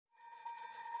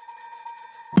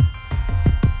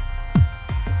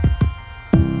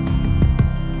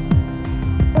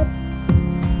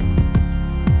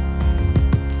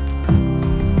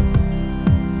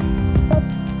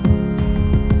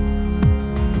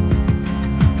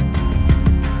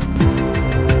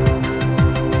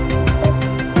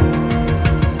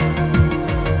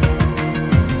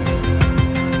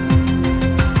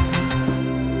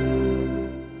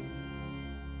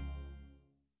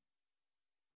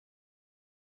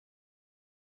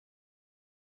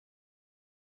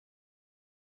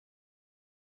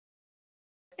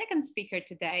second speaker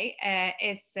today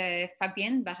is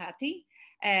Fabien Barati,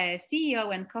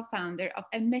 CEO and co-founder of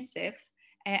Emissive,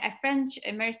 a French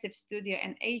immersive studio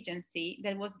and agency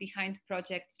that was behind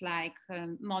projects like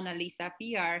Mona Lisa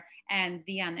VR and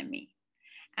The Enemy.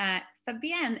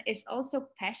 Fabien is also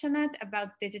passionate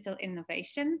about digital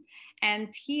innovation, and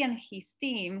he and his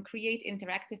team create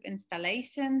interactive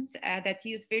installations that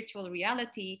use virtual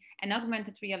reality and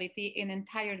augmented reality in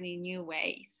entirely new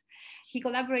ways. He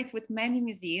collaborates with many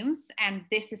museums, and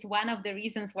this is one of the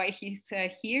reasons why he's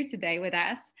here today with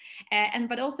us,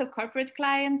 but also corporate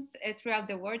clients throughout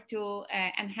the world to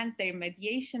enhance their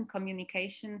mediation,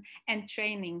 communication, and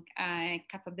training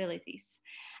capabilities.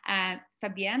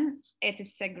 Fabien, it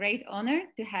is a great honor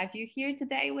to have you here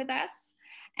today with us,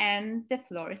 and the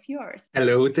floor is yours.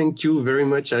 Hello, thank you very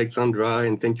much, Aleksandra,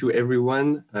 and thank you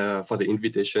everyone for the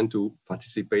invitation to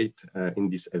participate in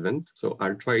this event. So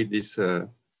I'll try this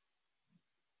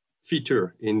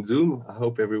feature in Zoom. I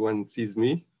hope everyone sees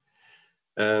me.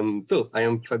 So I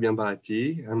am Fabien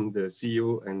Barati. I'm the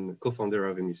CEO and co-founder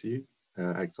of Emissive.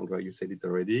 Aleksandra, you said it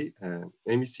already.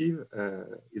 Emissive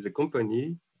is a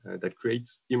company that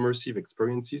creates immersive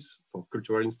experiences for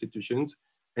cultural institutions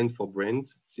and for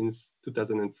brands since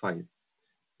 2005.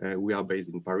 We are based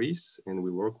in Paris, and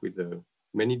we work with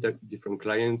many different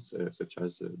clients such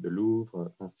as the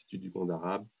Louvre, Institut du Monde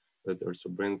Arabe, but also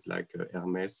brands like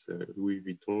Hermès, Louis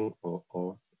Vuitton,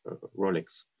 or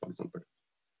Rolex, for example.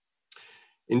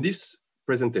 In this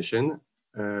presentation,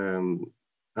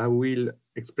 I will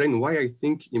explain why I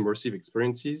think immersive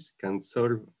experiences can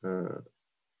solve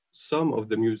some of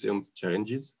the museum's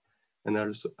challenges, and I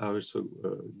also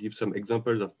give some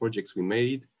examples of projects we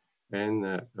made, and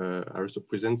I also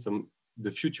present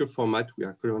the future format we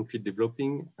are currently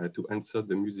developing to answer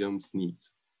the museum's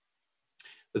needs.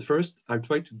 But first, I'll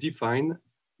try to define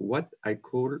what I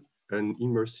call an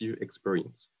immersive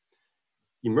experience.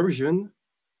 Immersion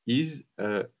is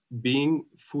being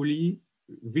fully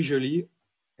visually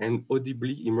and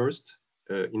audibly immersed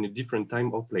in a different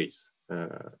time or place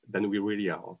than we really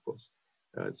are, of course.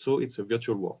 So it's a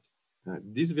virtual world.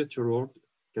 This virtual world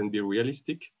can be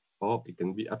realistic or it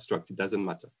can be abstract, it doesn't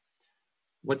matter.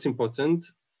 What's important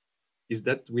is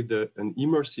that with an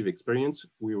immersive experience,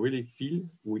 we really feel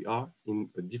we are in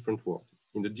a different world,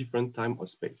 in a different time or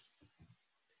space.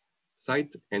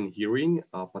 Sight and hearing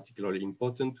are particularly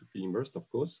important to feel immersed, of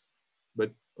course, but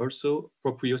also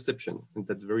proprioception, and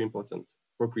that's very important.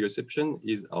 Proprioception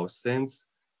is our sense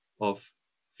of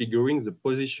figuring the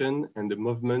position and the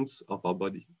movements of our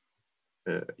body.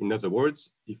 In other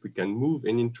words, if we can move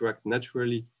and interact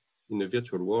naturally in a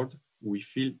virtual world, we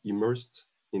feel immersed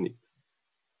in it.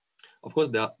 Of course,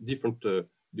 there are different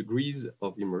degrees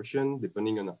of immersion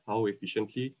depending on how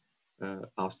efficiently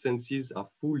our senses are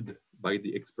fooled by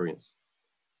the experience.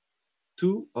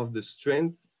 Two of the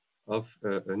strengths of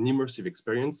an immersive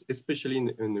experience, especially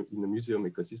in the museum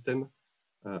ecosystem,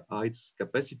 are its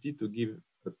capacity to give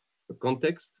a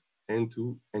context and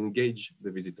to engage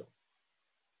the visitor.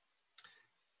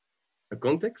 A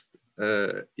context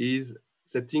is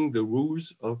setting the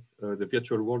rules of the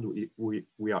virtual world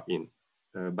we are in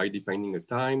by defining a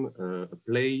time, a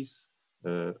place,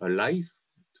 a life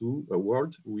to a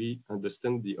world. We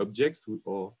understand the objects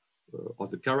or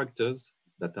the characters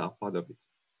that are part of it.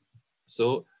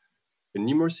 So an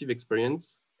immersive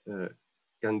experience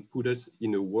can put us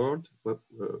in a world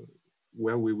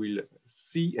where we will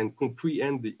see and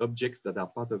comprehend the objects that are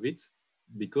part of it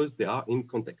because they are in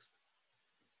context.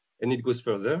 And it goes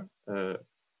further.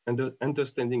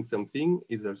 Understanding something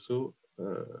is also,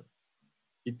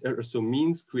 it also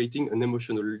means creating an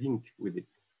emotional link with it.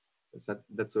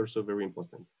 That's also very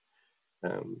important.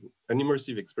 An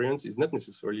immersive experience is not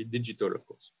necessarily digital, of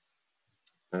course.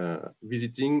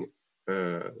 Visiting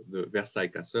the Versailles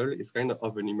Castle is kind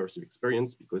of an immersive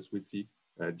experience because we see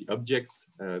the objects,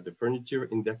 the furniture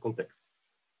in their context.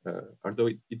 Although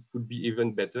it could be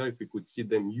even better if we could see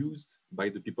them used by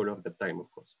the people of that time,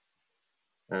 of course.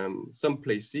 Some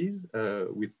places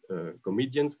with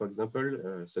comedians, for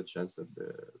example, such as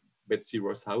the Betsy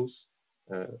Ross House,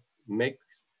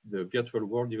 makes the virtual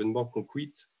world even more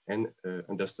concrete and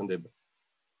understandable.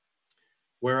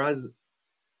 Whereas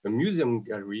a museum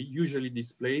gallery usually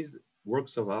displays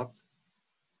works of art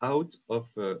out of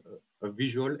a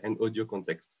visual and audio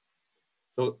context.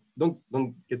 So don't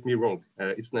get me wrong,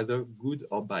 it's neither good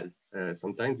or bad.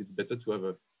 Sometimes it's better to have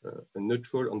a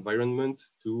neutral environment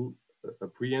to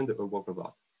apprehend a work of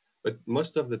art. But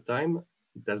most of the time,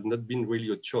 it has not been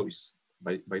really a choice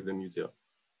by the museum,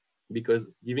 because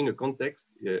giving a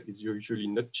context is usually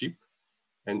not cheap,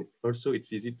 and also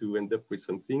it's easy to end up with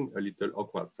something a little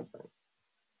awkward sometimes.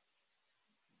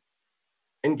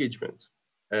 engagement,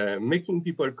 making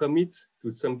people commit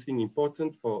to something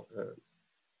important for,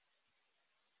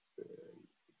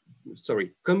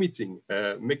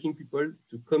 making people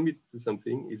to commit to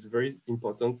something is very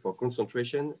important for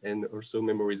concentration and also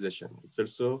memorization. It's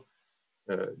also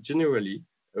generally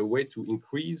a way to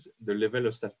increase the level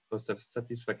of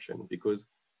satisfaction, because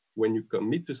when you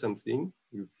commit to something,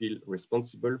 you feel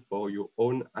responsible for your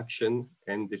own action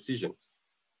and decisions.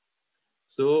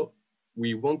 So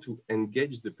we want to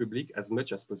engage the public as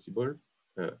much as possible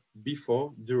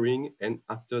before, during, and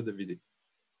after the visit.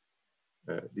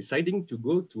 Deciding to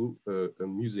go to a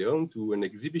museum, to an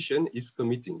exhibition, is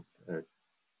committing.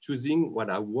 Choosing what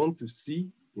I want to see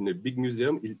in a big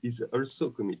museum is also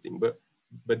committing, but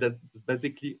that's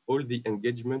basically all the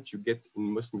engagement you get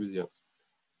in most museums.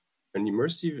 An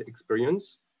immersive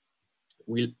experience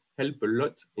will help a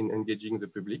lot in engaging the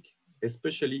public,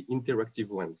 especially interactive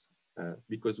ones,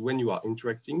 because when you are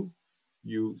interacting,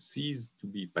 you cease to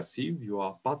be passive, you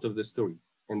are part of the story,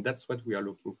 and that's what we are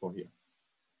looking for here.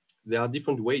 There are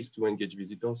different ways to engage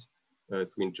visitors through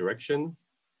interaction.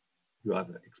 You have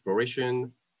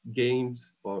exploration,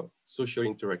 games, or social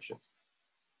interactions.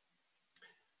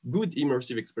 Good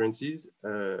immersive experiences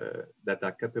that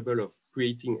are capable of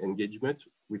creating engagement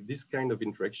with this kind of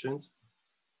interactions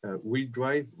will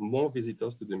drive more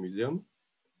visitors to the museum.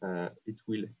 It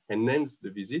will enhance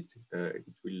the visit. It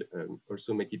will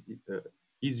also make it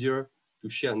easier to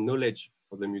share knowledge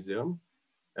for the museum.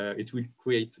 It will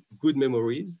create good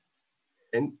memories,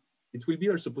 and it will be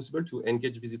also possible to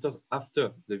engage visitors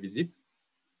after the visit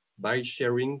by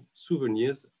sharing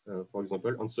souvenirs, for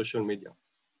example, on social media.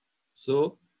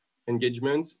 So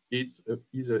engagement is a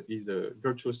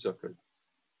virtuous circle.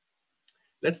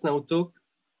 Let's now talk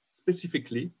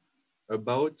specifically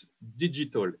about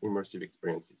digital immersive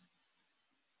experiences.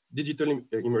 Digital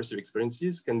immersive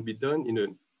experiences can be done in a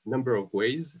number of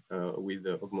ways with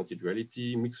augmented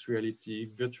reality, mixed reality,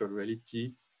 virtual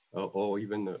reality, or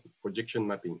even projection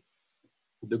mapping.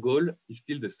 The goal is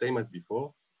still the same as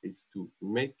before, is to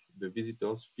make the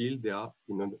visitors feel they are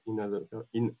in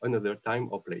another time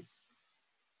or place.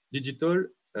 Digital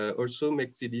also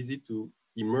makes it easy to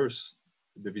immerse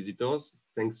the visitors,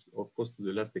 thanks of course to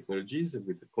the last technologies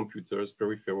with the computers,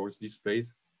 peripherals,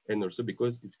 displays, and also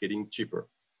because it's getting cheaper.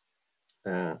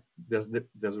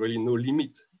 There's really no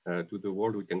limit to the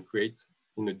world we can create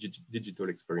in a digital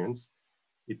experience.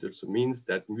 It also means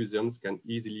that museums can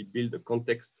easily build a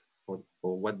context for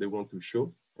what they want to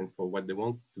show and for what they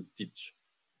want to teach.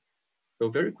 So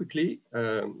very quickly,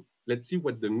 let's see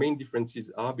what the main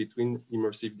differences are between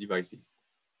immersive devices,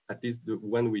 at least the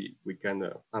one we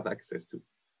can have access to.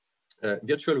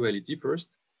 Virtual reality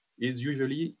first is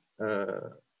usually,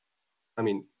 virtual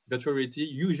reality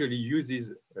usually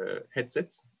uses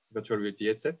virtual reality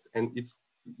headsets, and it's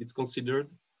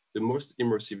considered the most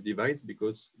immersive device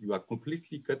because you are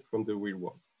completely cut from the real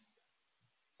world.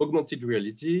 Augmented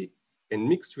reality and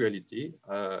mixed reality,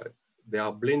 they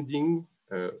are blending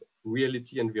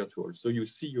reality and virtual. So you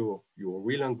see your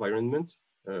real environment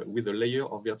with a layer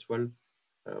of virtual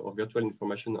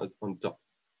information on top.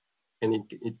 And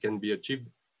it can be achieved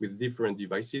with different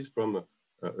devices, from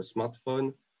a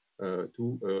smartphone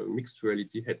to a mixed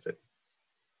reality headset.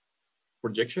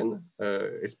 Projection,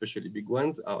 especially big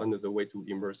ones, are another way to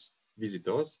immerse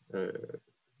visitors.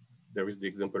 There is the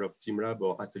example of TeamLab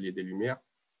or Atelier des Lumières,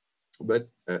 but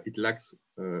it lacks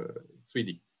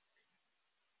 3D.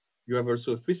 You have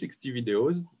also 360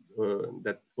 videos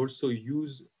that also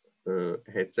use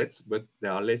headsets, but they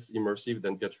are less immersive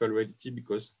than virtual reality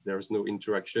because there is no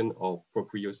interaction or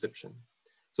proprioception.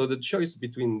 So the choice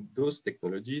between those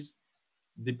technologies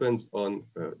depends on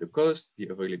the cost, the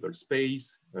available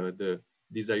space, the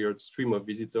desired stream of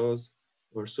visitors,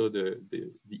 also the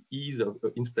ease of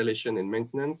installation and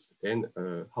maintenance, and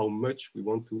how much we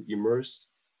want to immerse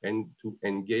and to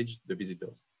engage the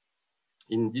visitors.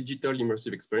 In digital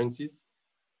immersive experiences,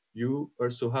 you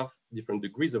also have different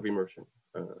degrees of immersion.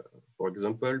 For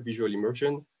example, visual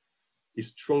immersion is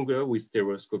stronger with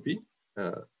stereoscopy.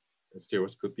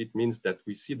 Stereoscopy means that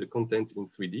we see the content in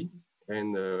 3D,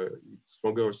 and it's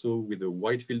stronger also with a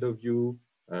wide field of view.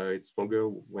 It's stronger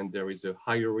when there is a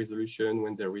higher resolution,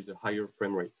 when there is a higher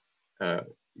frame rate.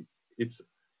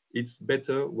 It's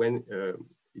better when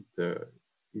it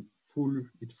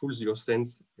fools your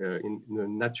sense in a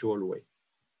natural way.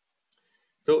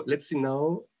 So let's see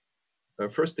now a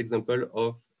first example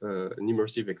of an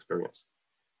immersive experience.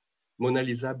 Mona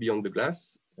Lisa Beyond the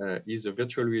Glass is a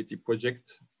virtual reality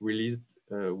project released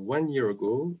 1 year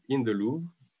ago in the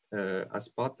Louvre as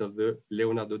part of the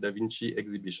Leonardo da Vinci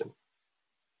exhibition.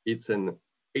 It's an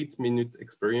 8-minute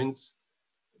experience,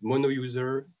 mono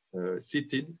user,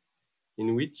 seated,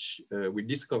 in which we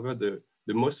discover the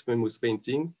most famous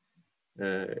painting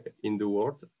in the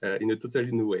world in a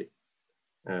totally new way,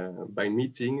 by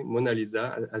meeting Mona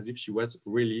Lisa as if she was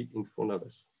really in front of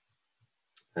us.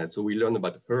 So we learn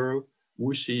about her,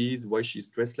 who she is, why she's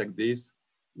dressed like this,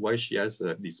 why she has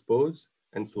this pose,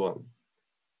 and so on.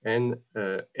 And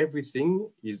everything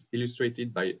is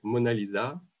illustrated by Mona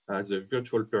Lisa as a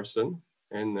virtual person,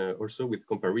 and also with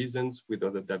comparisons with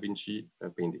other Da Vinci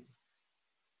paintings.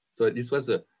 So this was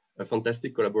a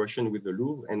fantastic collaboration with the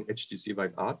Louvre and HTC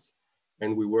Vive Arts.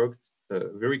 And we worked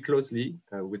very closely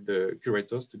with the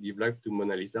curators to give life to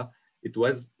Mona Lisa. It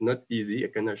was not easy, I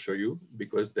can assure you,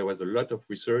 because there was a lot of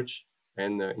research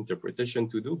and interpretation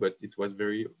to do, but it was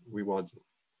very rewarding.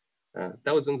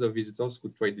 Thousands of visitors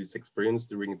could try this experience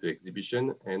during the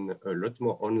exhibition, and a lot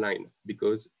more online,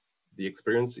 because the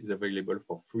experience is available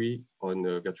for free on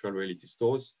virtual reality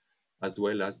stores, as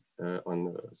well as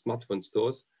on smartphone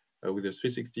stores with a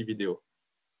 360 video.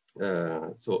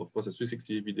 So of course, a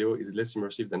 360 video is less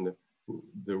immersive than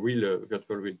the real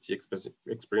virtual reality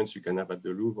experience you can have at the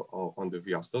Louvre or on the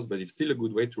VR stores, but it's still a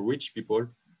good way to reach people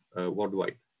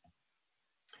worldwide.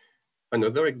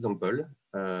 Another example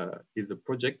is a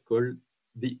project called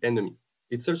The Enemy.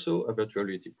 It's also a virtual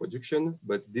reality production,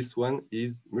 but this one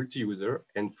is multi-user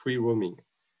and free roaming.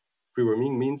 Free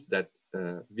roaming means that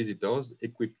visitors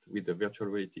equipped with a virtual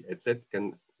reality headset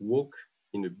can walk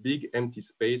in a big empty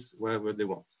space wherever they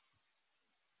want.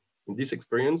 In this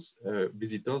experience,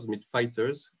 visitors meet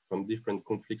fighters from different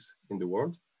conflicts in the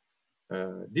world.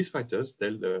 These fighters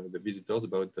tell the visitors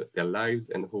about their lives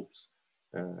and hopes.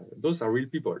 Those are real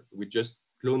people. We just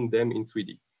clone them in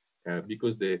 3D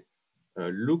because they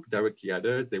look directly at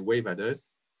us, they wave at us.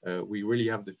 We really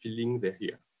have the feeling they're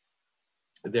here.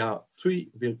 There are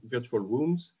 3 virtual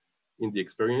rooms in the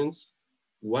experience,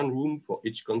 1 room for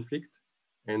each conflict,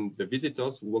 and the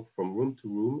visitors walk from room to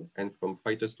room and from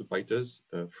fighters to fighters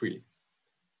freely.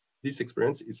 This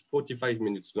experience is 45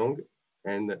 minutes long,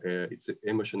 and it's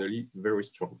emotionally very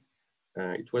strong.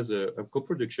 It was a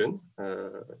co-production.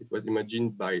 It was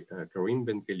imagined by Karim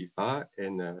Ben Khalifa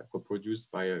and co-produced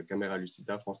by Camera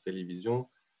Lucida, France Télévisions,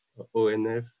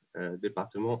 ONF,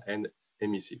 Département, and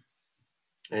Emissive.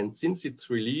 And since its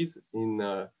release in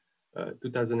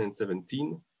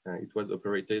 2017, it was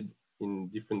operated in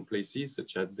different places,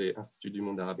 such as the Institut du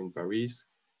Monde Arabe in Paris,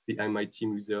 the MIT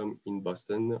Museum in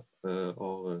Boston,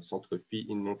 or Centre Phi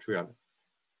in Montreal.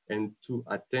 And to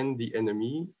attend The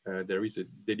Enemy, there is a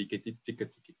dedicated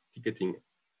ticketing.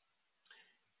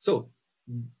 So,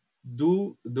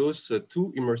 do those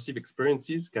 2 immersive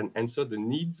experiences can answer the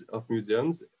needs of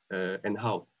museums, and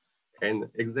how? And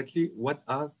exactly what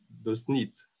are those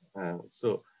needs?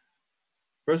 So,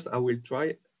 first I will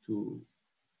try to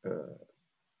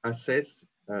assess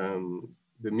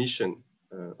the mission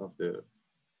of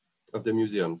the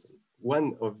museums.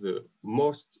 One of the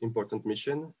most important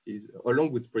mission is,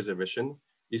 along with preservation,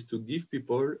 is to give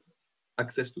people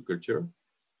access to culture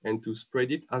and to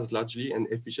spread it as largely and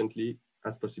efficiently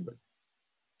as possible.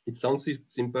 It sounds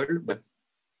simple, but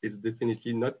it's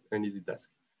definitely not an easy task.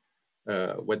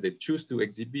 What they choose to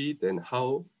exhibit and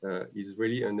how is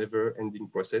really a never-ending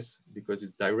process, because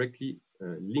it's directly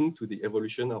linked to the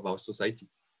evolution of our society.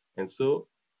 And so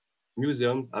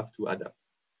museums have to adapt.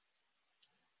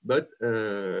 But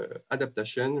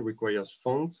adaptation requires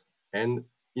funds and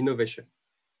innovation.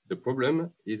 The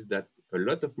problem is that a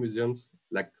lot of museums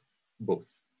lack both.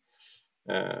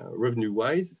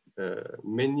 Revenue-wise,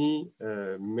 many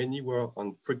were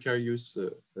on precarious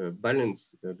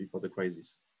balance before the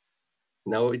crisis.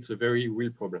 Now it's a very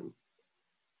real problem.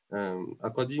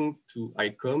 According to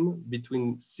ICOM,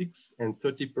 between 6 and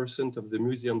 30% of the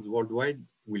museums worldwide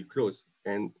will close,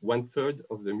 and 1/3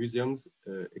 of the museums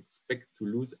expect to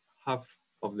lose half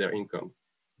of their income.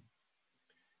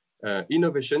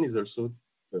 Innovation is also,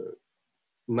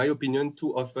 in my opinion,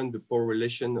 too often the poor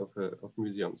relation of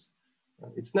museums.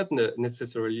 It's not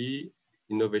necessarily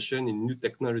innovation in new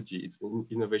technology, it's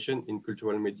innovation in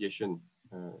cultural mediation.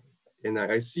 And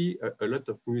I see a lot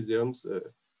of museums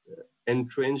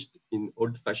entrenched in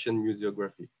old-fashioned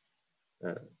museography.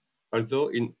 Although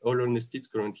in all honesty, it's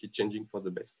currently changing for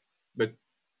the best. But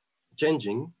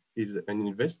changing is an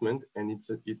investment, and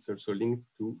it's also linked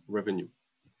to revenue.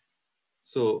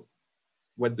 So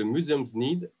what the museums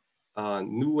need are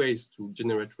new ways to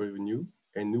generate revenue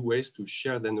and new ways to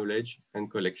share their knowledge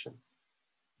and collection.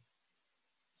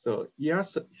 So here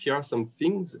are some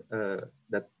things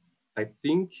that I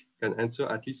think can answer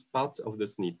at least part of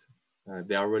this need.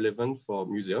 They are relevant for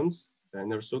museums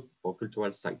and also for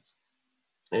cultural sites.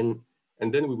 And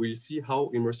then we will see how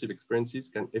immersive experiences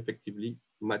can effectively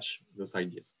match those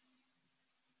ideas.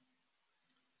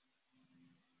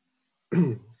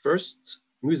 First,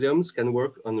 museums can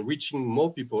work on reaching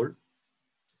more people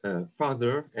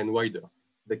farther and wider.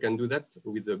 They can do that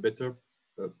with a better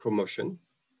promotion.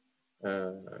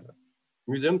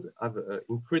 Museums have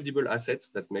incredible assets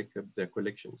that make up their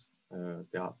collections.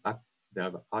 They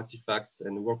have artifacts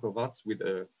and work of art with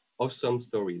awesome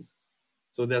stories.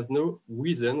 So there's no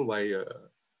reason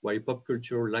why pop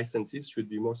culture licenses should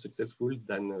be more successful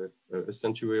than a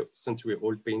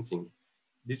century-old painting.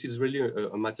 This is really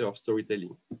a matter of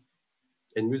storytelling.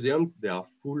 And museums, they are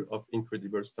full of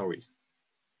incredible stories.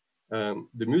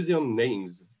 The museum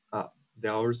names, they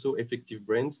are also effective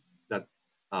brands that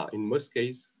are in most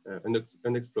cases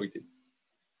unexploited.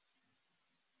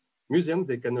 Museums,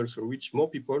 they can also reach more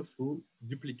people through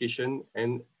duplication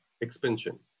and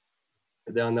expansion.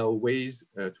 There are now ways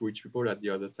to reach people at the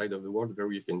other side of the world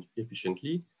very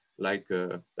efficiently, like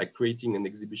creating an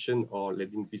exhibition or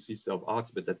letting pieces of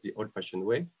art, but at the old-fashioned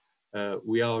way.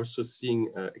 We are also seeing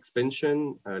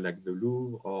expansion, like the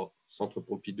Louvre or Centre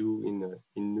Pompidou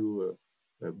in new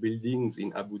buildings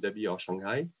in Abu Dhabi or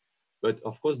Shanghai. But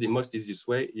of course, the most easiest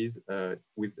way is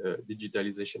with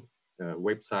digitalization,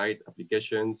 website,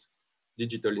 applications,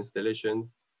 digital installation.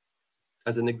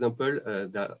 As an example,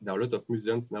 there are a lot of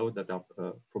museums now that are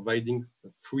providing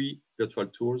free virtual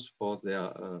tours for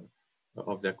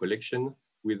of their collection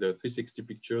with 360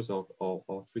 pictures or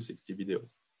 360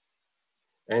 videos.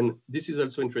 And this is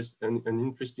also an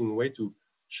interesting way to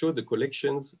show the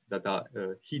collections that are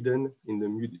hidden in the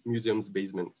museum's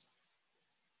basements.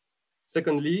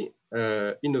 Secondly,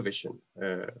 innovation.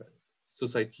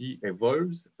 Society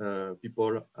evolves,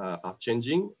 people are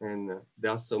changing, and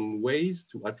there are some ways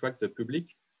to attract the public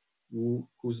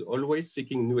who's always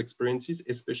seeking new experiences,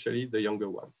 especially the younger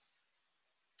ones.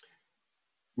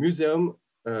 Museum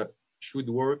should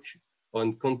work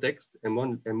on context and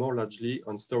more largely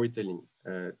on storytelling.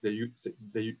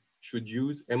 They should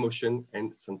use emotion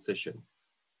and sensation.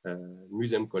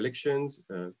 Museum collections,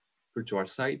 cultural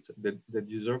sites that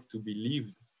deserve to be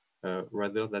lived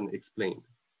rather than explained.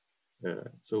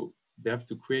 So they have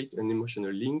to create an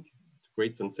emotional link to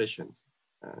create sensations.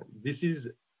 This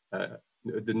is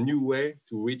the new way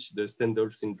to reach the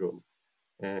Stendhal syndrome.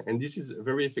 And this is a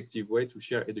very effective way to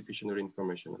share educational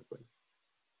information as well.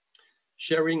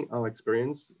 Sharing our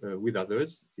experience with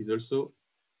others is also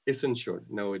essential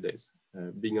nowadays,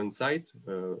 being on site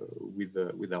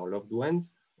with our loved ones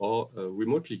or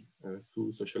remotely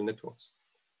through social networks.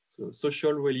 So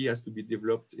social really has to be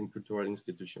developed in cultural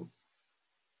institutions.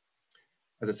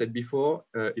 As I said before,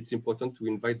 it's important to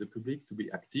invite the public to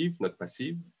be active, not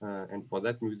passive. And for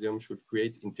that, museums should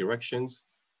create interactions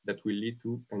that will lead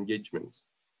to engagement.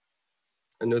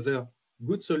 Another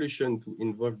good solution to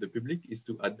involve the public is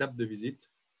to adapt the visit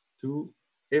to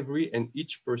every and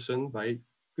each person by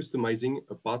customizing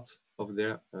a part of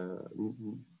their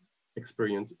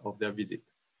experience of their visit.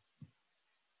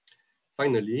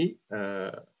 Finally,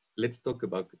 let's talk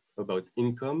about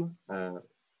income.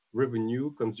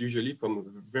 Revenue comes usually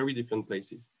from very different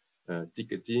places.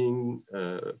 Ticketing,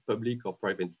 public or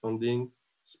private funding,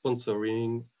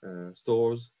 sponsoring,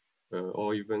 stores,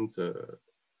 or even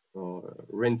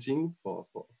renting for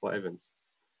events.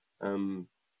 The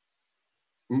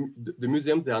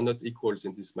museums, they are not equals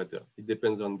in this matter. It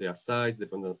depends on their size,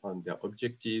 depends on their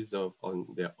objectives, on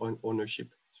their own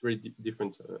ownership. It's very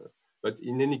different. But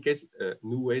in any case,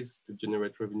 new ways to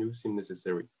generate revenue seem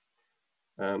necessary.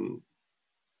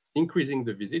 Increasing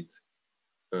the visit,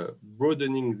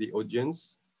 broadening the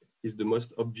audience is the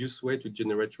most obvious way to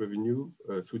generate revenue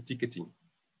through ticketing.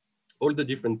 All the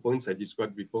different points I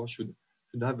described before should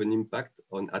have an impact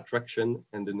on attraction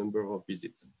and the number of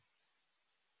visits.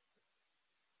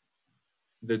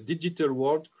 The digital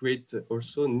world creates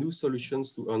also new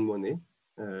solutions to earn money.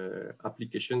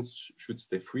 Applications should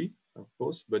stay free, of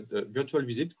course, but the virtual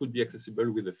visit could be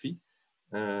accessible with a fee,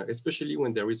 especially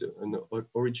when there is an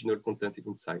original content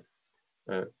inside.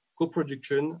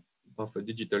 Co-production of a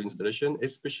digital installation,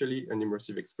 especially an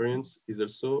immersive experience, is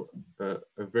also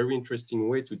a very interesting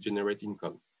way to generate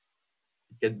income.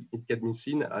 It can be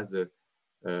seen as a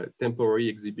temporary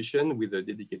exhibition with a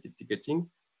dedicated ticketing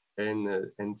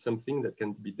and something that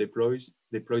can be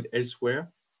deployed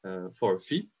elsewhere for a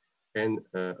fee and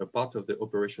a part of the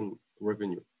operation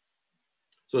revenue.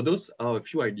 So those are a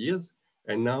few ideas.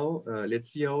 And now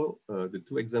let's see how the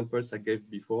two examples I gave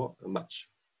before match.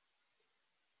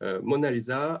 Mona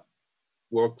Lisa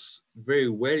works very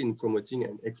well in promoting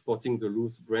and exporting the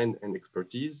Louvre's brand and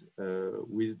expertise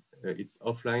with its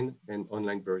offline and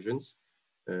online versions,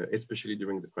 especially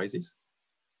during the crisis,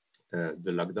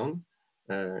 the lockdown.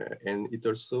 And it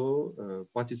also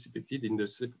participated in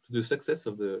the success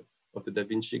of the Da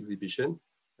Vinci exhibition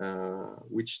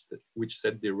which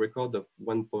set the record of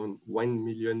 1.1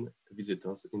 million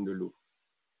visitors in the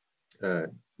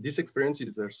Louvre. This experience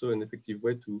is also an effective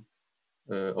way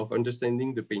of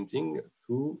understanding the painting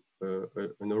through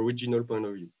an original point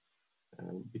of view.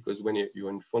 Because when you're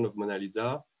in front of Mona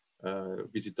Lisa,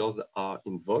 visitors are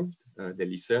involved, they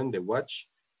listen, they watch,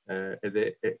 and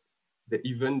they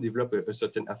even develop a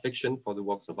certain affection for the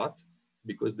works of art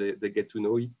because they get to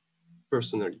know it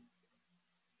personally.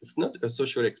 It's not a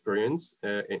social experience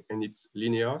and it's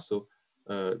linear, so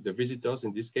the visitors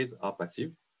in this case are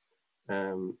passive.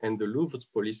 And the Louvre's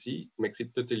policy makes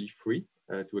it totally free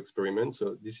to experiment,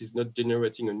 so this is not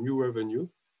generating a new revenue,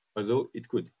 although it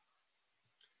could.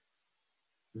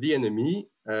 The enemy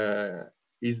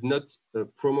is not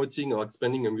promoting or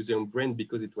expanding a museum brand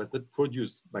because it was not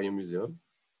produced by a museum,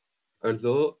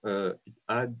 although it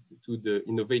adds to the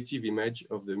innovative image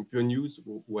of the venues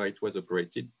where it was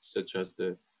operated, such as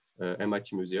the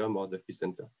MIT Museum or the Phi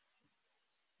Center.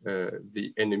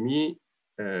 The enemy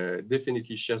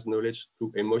definitely shares knowledge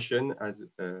through emotion, as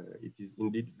it is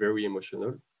indeed very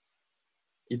emotional.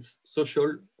 It's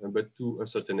social, but to a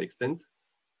certain extent,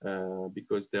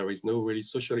 because there is no really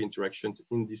social interactions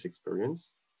in this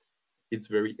experience. It's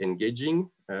very engaging.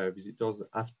 Visitors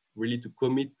have really to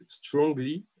commit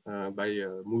strongly by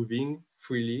moving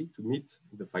freely to meet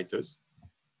the fighters.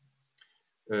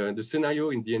 The scenario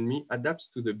in the enemy adapts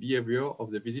to the behavior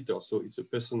of the visitor, so it's a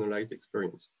personalized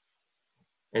experience.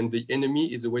 And the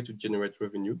enemy is a way to generate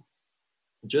revenue,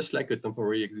 just like a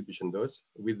temporary exhibition does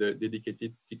with the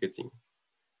dedicated ticketing.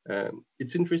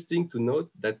 It's interesting to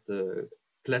note that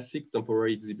classic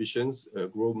temporary exhibitions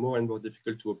grow more and more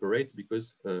difficult to operate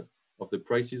because of the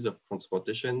prices of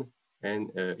transportation and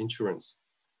insurance.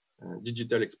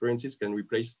 Digital experiences can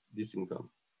replace this income.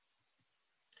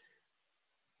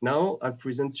 Now I'll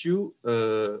present you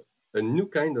a new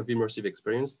kind of immersive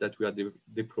experience that we are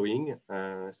deploying,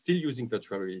 still using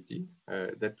virtual reality,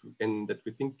 that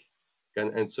we think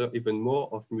can answer even more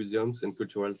of museums and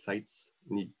cultural sites'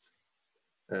 needs.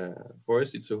 For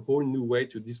us, it's a whole new way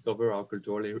to discover our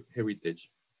cultural heritage.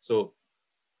 So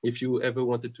if you ever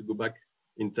wanted to go back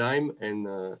in time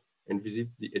and visit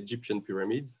the Egyptian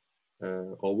pyramids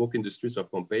or walk in the streets of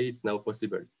Pompeii, it's now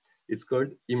possible. It's called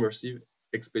immersive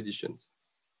expeditions.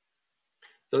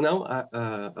 So now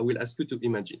I will ask you to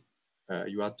imagine.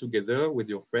 You are together with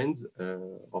your friends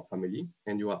or family,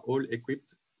 and you are all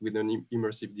equipped with an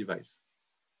immersive device.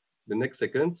 The next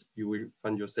second, you will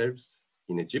find yourselves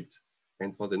in Egypt,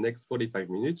 and for the next 45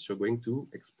 minutes, you're going to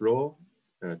explore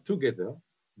together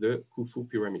the Khufu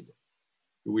pyramid.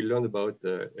 You will learn about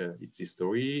its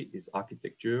history, its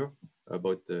architecture,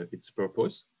 about its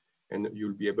purpose, and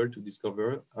you'll be able to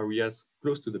discover areas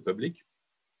close to the public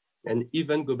and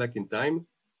even go back in time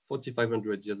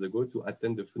 4,500 years ago to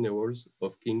attend the funerals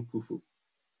of King Khufu.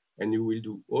 And you will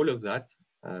do all of that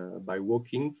by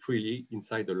walking freely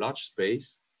inside a large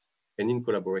space and in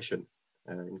collaboration.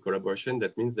 In collaboration,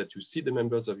 that means that you see the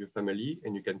members of your family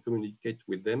and you can communicate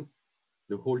with them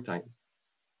the whole time.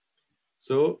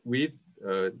 So with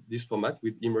this format,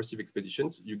 with immersive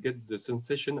expeditions, you get the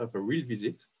sensation of a real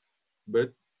visit,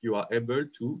 but you are able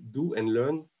to do and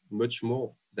learn much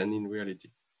more than in reality.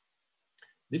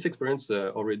 This experience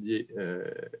already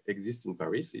exists in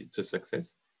Paris. It's a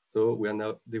success. So we are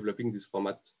now developing this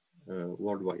format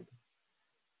worldwide.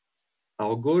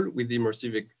 Our goal with the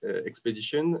immersive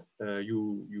expedition,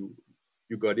 you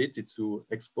got it, it's to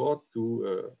export,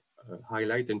 to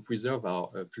highlight and preserve our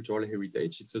cultural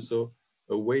heritage. It's also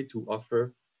a way to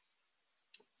offer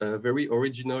a very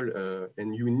original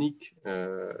and unique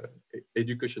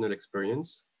educational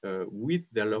experience with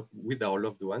our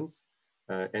loved ones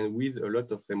and with a lot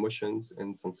of emotions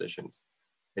and sensations.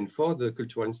 And for the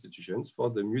cultural institutions, for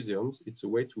the museums, it's a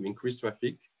way to increase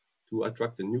traffic, to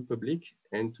attract a new public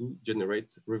and to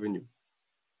generate revenue.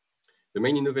 The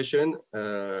main innovation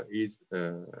is,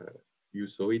 you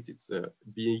saw it, it's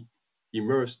being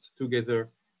immersed together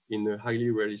in a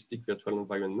highly realistic virtual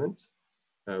environment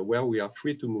where we are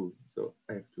free to move. So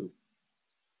I have to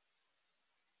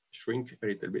shrink a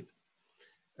little bit.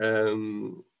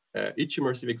 Each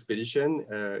immersive expedition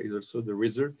is also the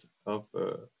result of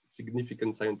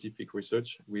significant scientific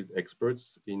research with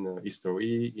experts in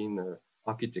history, in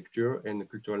architecture and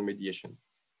cultural mediation.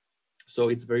 So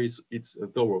it's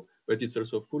thorough, but it's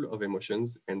also full of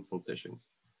emotions and sensations.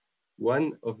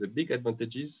 One of the big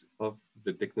advantages of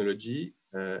the technology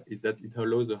is that it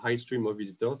allows a high stream of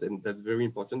visitors, and that's very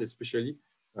important, especially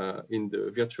in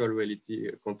the virtual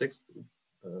reality context,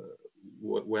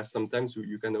 where sometimes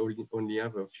you can only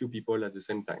have a few people at the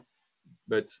same time.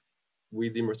 But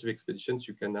with immersive expeditions,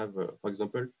 you can have, for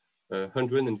example,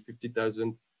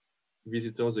 150,000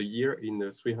 visitors a year in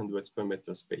a 300 square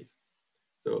meter space.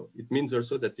 So it means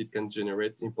also that it can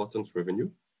generate important revenue.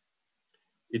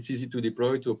 It's easy to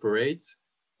deploy, to operate,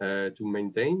 to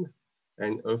maintain,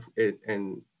 and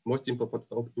most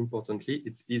importantly,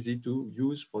 it's easy to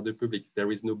use for the public.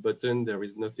 There is no button, there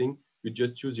is nothing. You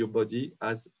just use your body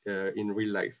as in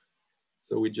real life.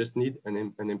 So we just need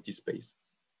an empty space.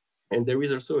 And there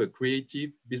is also a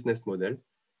creative business model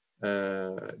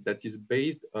that is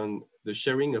based on the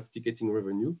sharing of ticketing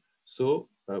revenue. So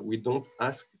we don't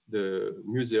ask the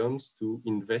museums to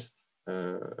invest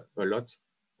a lot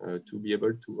to be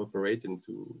able to operate and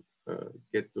to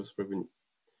get those revenue.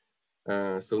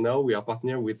 So now we are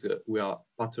partnering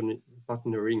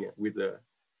with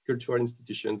cultural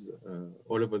institutions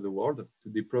all over the world to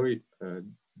deploy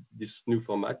this new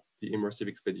format, the immersive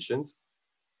expeditions,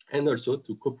 and also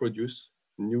to co-produce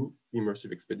new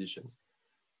immersive expeditions.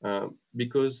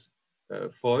 Because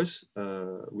for us,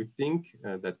 we think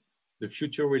that the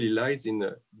future really lies in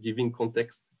giving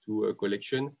context to a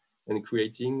collection and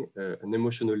creating an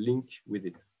emotional link with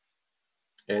it.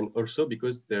 And also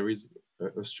because there is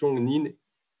a strong need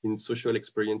in social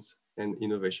experience and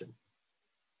innovation.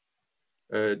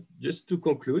 Just to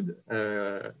conclude,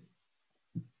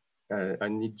 I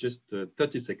need just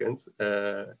 30 seconds.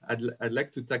 I'd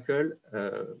like to tackle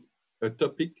a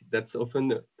topic that's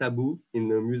often taboo in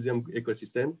the museum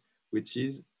ecosystem, which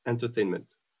is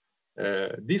entertainment.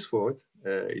 This word,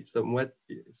 it's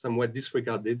somewhat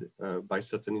disregarded by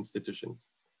certain institutions,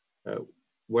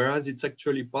 whereas it's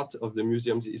actually part of the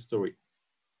museum's history.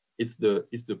 It's the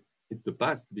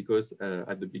past, because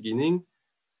at the beginning,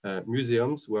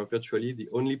 museums were virtually the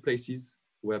only places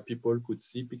where people could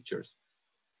see pictures.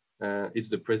 It's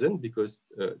the present, because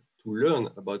to learn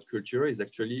about culture is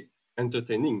actually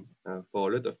entertaining for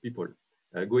a lot of people.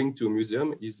 Going to a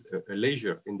museum is a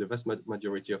leisure in the vast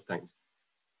majority of times.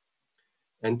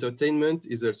 Entertainment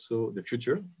is also the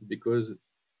future because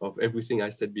of everything I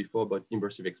said before about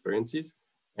immersive experiences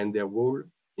and their role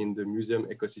in the museum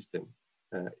ecosystem.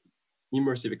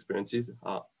 Immersive experiences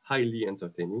are highly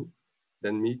entertaining.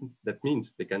 That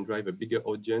means they can drive a bigger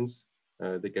audience,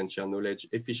 they can share knowledge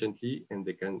efficiently, and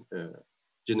they can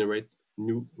generate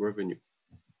new revenue.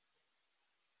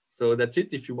 So that's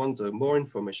it. If you want more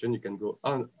information, you can go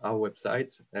on our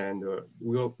website, and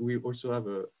we also have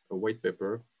a white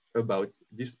paper about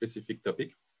this specific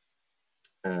topic.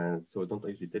 So don't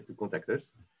hesitate to contact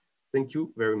us. Thank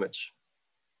you very much.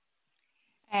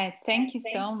 Thank you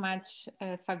so much,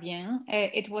 Fabien.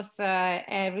 It was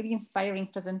a really inspiring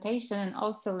presentation, and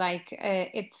also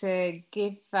it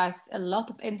gave us a lot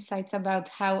of insights about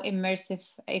how immersive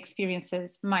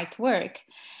experiences might work.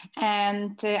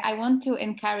 And I want to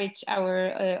encourage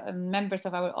our members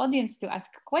of our audience to ask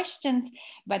questions,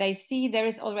 but I see there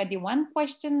is already one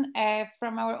question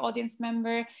from our audience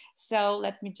member. So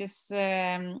let me just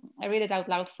read it out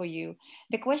loud for you.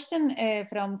 The question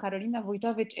from Karolina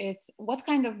Wojtowicz is, what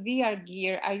kind of VR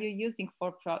gear are you using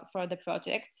for the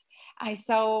projects? I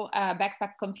saw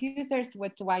backpack computers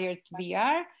with wired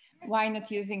VR. Why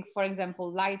not using, for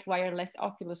example, light wireless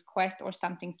Oculus Quest or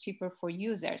something cheaper for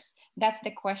users? That's the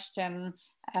question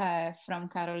from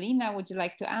Carolina. Would you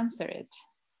like to answer it?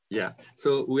 Yeah,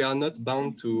 so we are not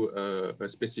bound to a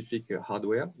specific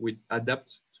hardware. We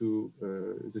adapt to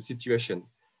the situation.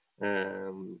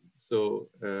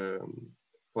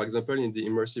 For example, in the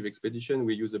immersive expedition,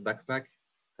 we use a backpack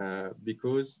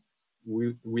because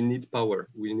we need power.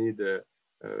 We need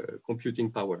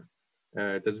computing power.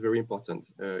 That's very important.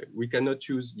 We cannot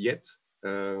choose yet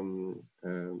an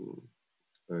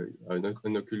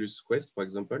Oculus Quest, for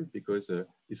example, because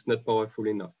it's not powerful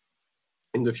enough.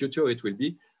 In the future, it will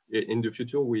be. In the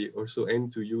future, we also aim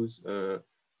to use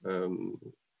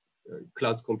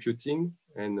cloud computing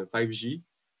and 5G.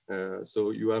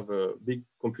 So you have big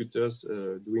computers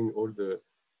doing all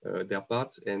their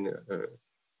parts and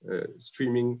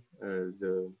streaming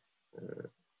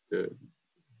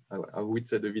I would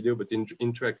say the video, but the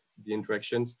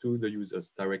interactions to the users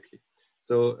directly.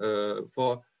 So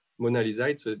for Mona Lisa,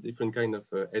 it's a different kind of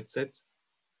headset,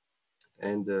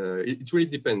 and it really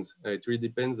depends. It really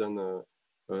depends on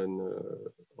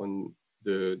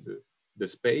the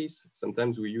space.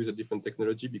 Sometimes we use a different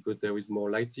technology because there is more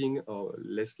lighting or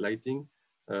less lighting.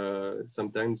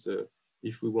 Sometimes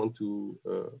if we want to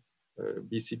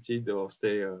be seated or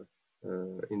stay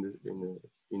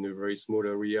in a very small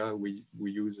area, we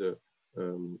use a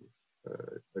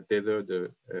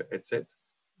tethered headset.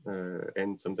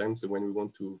 And sometimes when we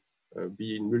want to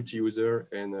be in multi-user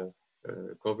and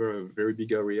cover a very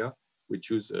big area, we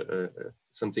choose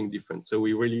something different. So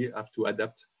we really have to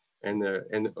adapt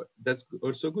And that's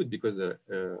also good because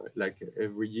like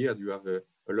every year you have a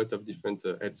lot of different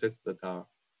headsets that are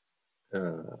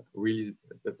released,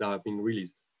 that are being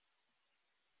released.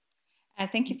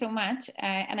 Thank you so much.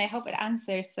 And I hope it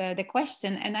answers the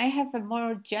question. And I have a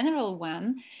more general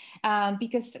one,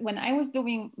 because when I was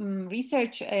doing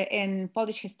research in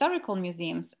Polish historical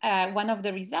museums, one of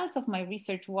the results of my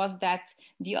research was that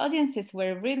the audiences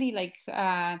were really like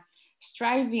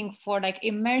striving for like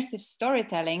immersive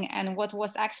storytelling. And what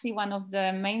was actually one of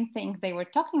the main things they were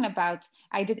talking about,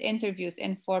 I did interviews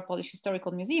in 4 Polish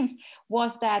historical museums,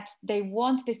 was that they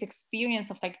want this experience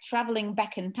of like traveling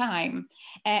back in time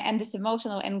and this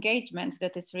emotional engagement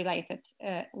that is related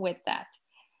with that.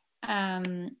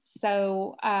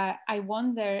 So I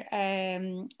wonder,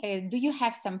 do you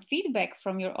have some feedback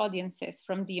from your audiences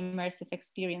from the immersive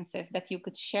experiences that you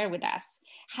could share with us?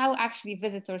 How actually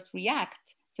visitors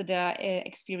react to the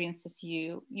experiences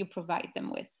you provide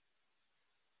them with?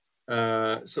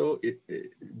 So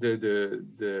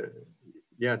the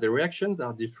reactions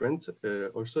are different,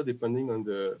 also depending on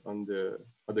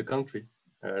the country.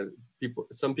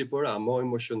 Some people are more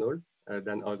emotional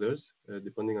than others,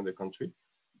 depending on the country.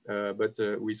 But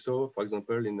we saw, for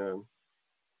example,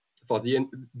 for the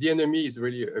enemy is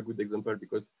really a good example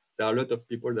because there are a lot of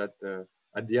people that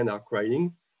at the end are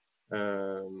crying.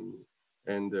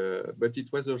 But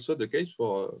it was also the case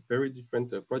for very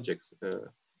different projects.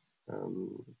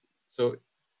 So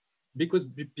because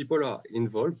people are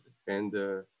involved and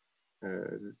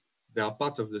they are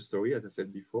part of the story, as I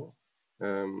said before,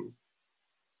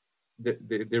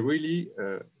 they really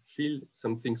feel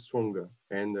something stronger.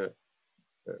 And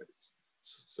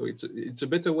so it's a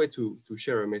better way to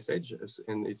share a message,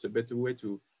 and it's a better way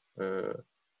to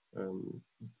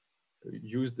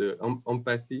use the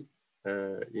empathy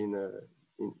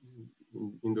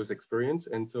in those experiences.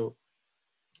 And so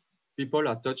people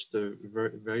are touched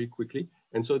very, very quickly.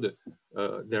 And so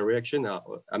their reaction are,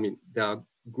 I mean, they are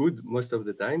good most of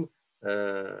the time,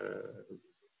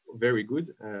 very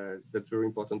good. That's very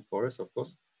important for us, of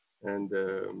course. And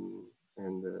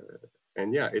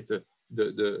yeah, it's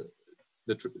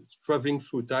traveling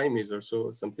through time is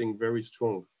also something very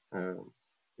strong,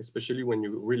 especially when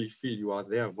you really feel you are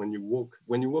there. When you walk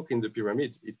in the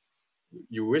pyramid,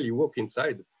 you really walk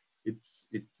inside. It's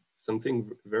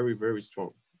something very, very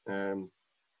strong. And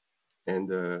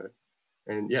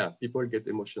yeah, people get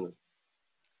emotional.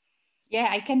 Yeah,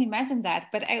 I can imagine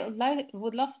that. But I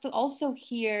would love to also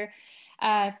hear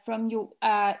from you,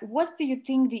 what do you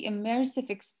think the immersive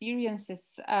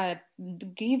experiences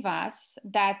give us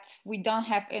that we don't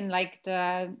have in like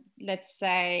the, let's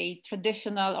say,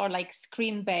 traditional or like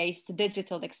screen-based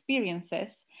digital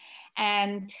experiences?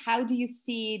 And how do you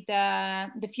see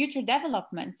the future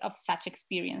developments of such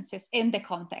experiences in the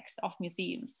context of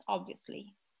museums,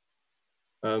 obviously?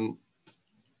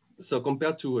 So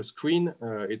compared to a screen,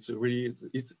 it's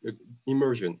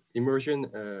immersion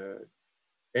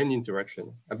and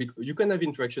interaction. You can have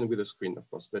interaction with a screen, of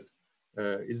course, but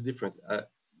it's different.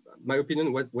 My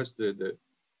opinion, what's the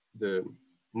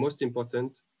most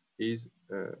important is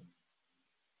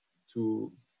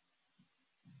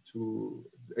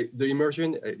the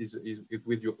immersion is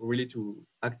with you, really to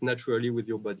act naturally with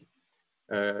your body.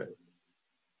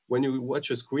 When you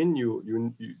watch a screen, you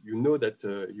know that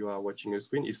you are watching a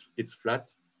screen. It's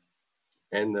flat,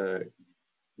 and I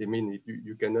mean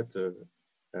you cannot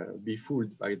be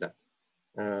fooled by that.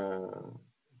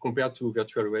 Compared to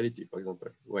virtual reality, for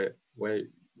example, where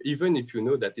even if you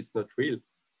know that it's not real,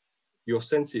 your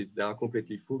senses, they are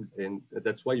completely fooled, and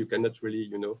that's why you cannot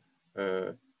really,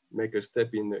 make a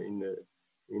step in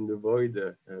the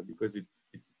void because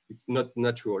it's not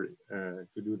natural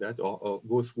to do that, or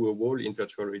go through a wall in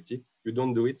virtual reality. You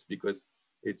don't do it because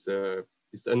it's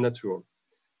unnatural.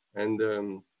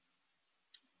 And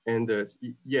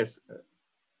yes,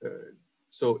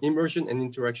 so immersion and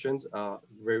interactions are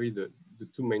the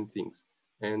 2 main things,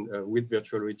 and with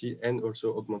virtual reality and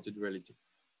also augmented reality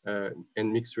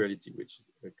and mixed reality, which is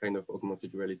a kind of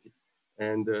augmented reality.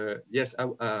 And yes,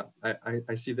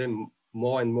 I see them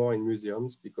more and more in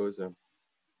museums because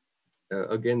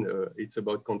again, it's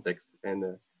about context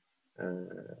and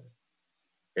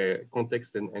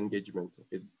context and engagement.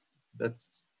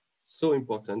 That's so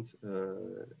important.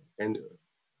 And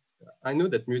I know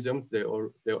that museums, they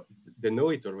know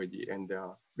it already, and they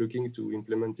are looking to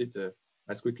implement it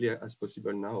as quickly as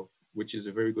possible now, which is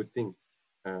a very good thing.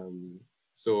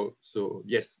 So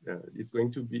yes, it's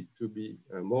going to be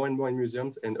more and more in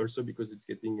museums, and also because it's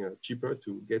getting cheaper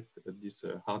to get this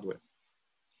hardware.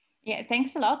 Yeah,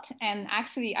 thanks a lot. And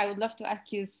actually, I would love to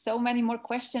ask you so many more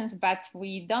questions, but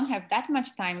we don't have that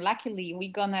much time. Luckily,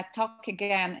 we're gonna talk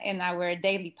again in our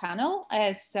daily panel.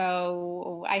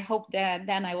 So I hope that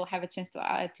then I will have a chance to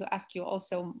ask you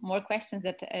also more questions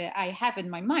that I have in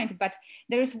my mind. But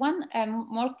there is one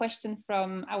more question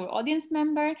from our audience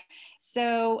member.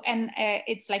 So, and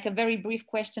it's like a very brief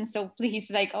question. So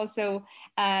please, like also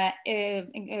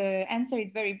answer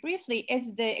it very briefly.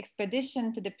 Is the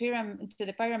expedition to the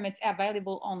pyramids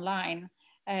available online?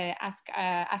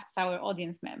 Asks our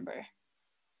audience member.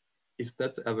 It's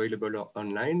not available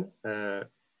online.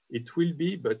 It will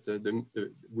be, but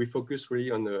we focus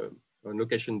really on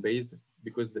location-based,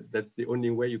 because that's the only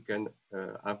way you can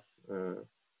have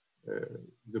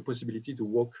the possibility to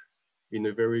walk in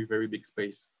a very, very big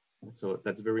space. So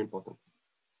that's very important.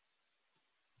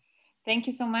 Thank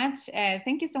you so much.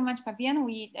 Thank you so much, Fabien.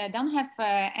 We don't have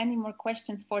any more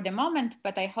questions for the moment,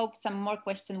 but I hope some more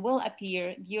questions will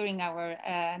appear during our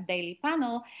daily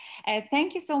panel.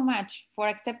 Thank you so much for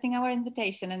accepting our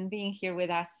invitation and being here with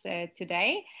us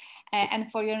today.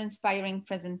 And for your inspiring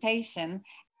presentation.